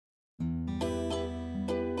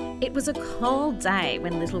It was a cold day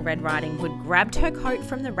when Little Red Riding Hood grabbed her coat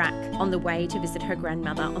from the rack on the way to visit her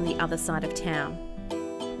grandmother on the other side of town.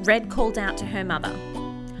 Red called out to her mother.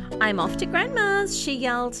 "I'm off to Grandma's," she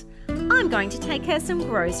yelled. "I'm going to take her some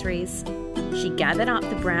groceries." She gathered up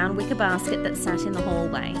the brown wicker basket that sat in the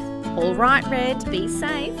hallway. "All right, Red, be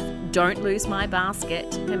safe. Don't lose my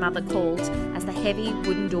basket," her mother called as the heavy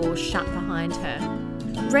wooden door shut behind her.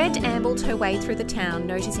 Red ambled her way through the town,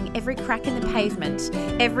 noticing every crack in the pavement,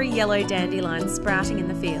 every yellow dandelion sprouting in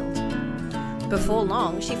the field. Before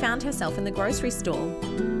long, she found herself in the grocery store.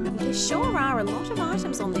 "There sure are a lot of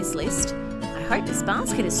items on this list. I hope this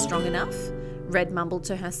basket is strong enough," Red mumbled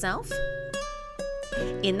to herself.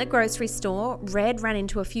 In the grocery store, Red ran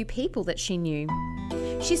into a few people that she knew.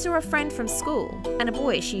 She saw a friend from school and a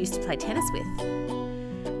boy she used to play tennis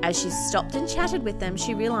with. As she stopped and chatted with them,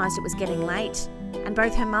 she realised it was getting late, and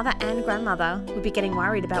both her mother and grandmother would be getting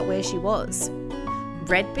worried about where she was.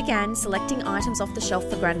 Red began selecting items off the shelf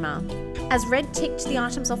for Grandma. As Red ticked the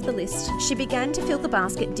items off the list, she began to feel the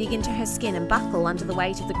basket dig into her skin and buckle under the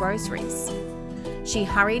weight of the groceries. She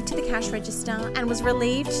hurried to the cash register and was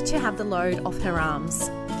relieved to have the load off her arms.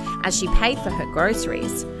 As she paid for her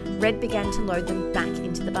groceries, Red began to load them back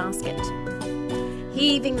into the basket.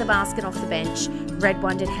 Heaving the basket off the bench, Red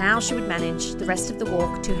wondered how she would manage the rest of the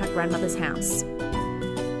walk to her grandmother's house.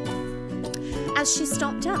 As she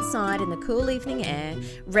stopped outside in the cool evening air,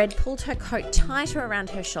 Red pulled her coat tighter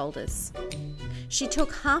around her shoulders. She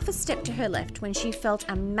took half a step to her left when she felt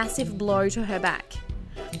a massive blow to her back.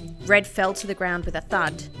 Red fell to the ground with a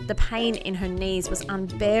thud. The pain in her knees was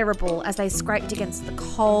unbearable as they scraped against the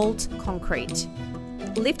cold concrete.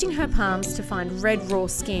 Lifting her palms to find red raw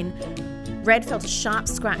skin, Red felt a sharp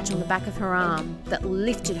scratch on the back of her arm that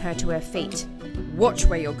lifted her to her feet. "Watch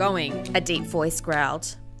where you're going," a deep voice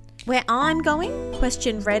growled. "Where I'm going?"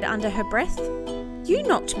 questioned Red under her breath. "You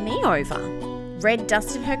knocked me over." Red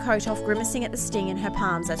dusted her coat off, grimacing at the sting in her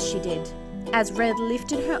palms as she did. As Red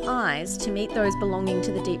lifted her eyes to meet those belonging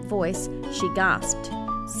to the deep voice, she gasped.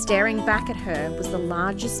 Staring back at her was the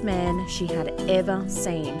largest man she had ever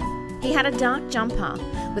seen. He had a dark jumper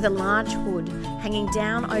with a large hood hanging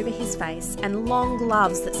down over his face and long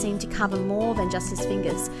gloves that seemed to cover more than just his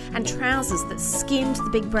fingers, and trousers that skimmed the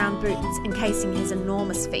big brown boots encasing his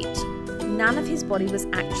enormous feet. None of his body was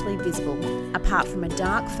actually visible, apart from a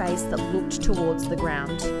dark face that looked towards the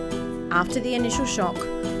ground. After the initial shock,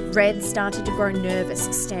 Red started to grow nervous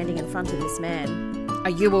standing in front of this man. "Are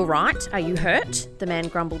you all right? Are you hurt?" the man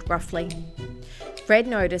grumbled gruffly. Red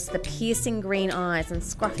noticed the piercing green eyes and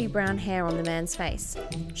scruffy brown hair on the man's face.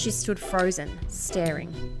 She stood frozen,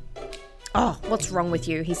 staring. "Oh, what's wrong with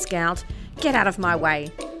you?" he scowled. "Get out of my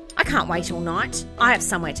way. I can't wait all night. I have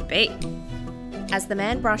somewhere to be." As the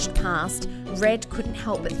man brushed past, Red couldn't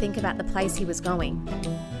help but think about the place he was going.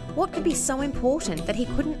 What could be so important that he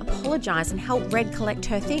couldn't apologise and help Red collect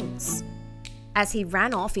her things? As he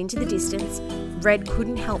ran off into the distance, Red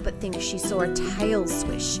couldn't help but think she saw a tail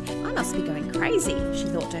swish. "I must be going crazy," she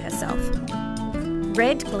thought to herself.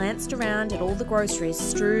 Red glanced around at all the groceries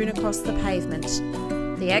strewn across the pavement.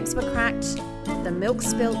 The eggs were cracked, the milk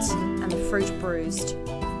spilt, and the fruit bruised.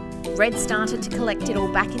 Red started to collect it all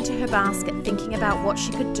back into her basket, thinking about what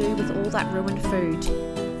she could do with all that ruined food.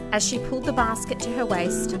 As she pulled the basket to her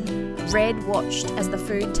waist, Red watched as the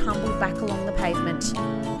food tumbled back along the pavement.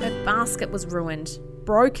 Her basket was ruined,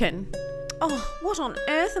 broken. "Oh, what on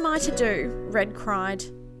earth am I to do?" Red cried.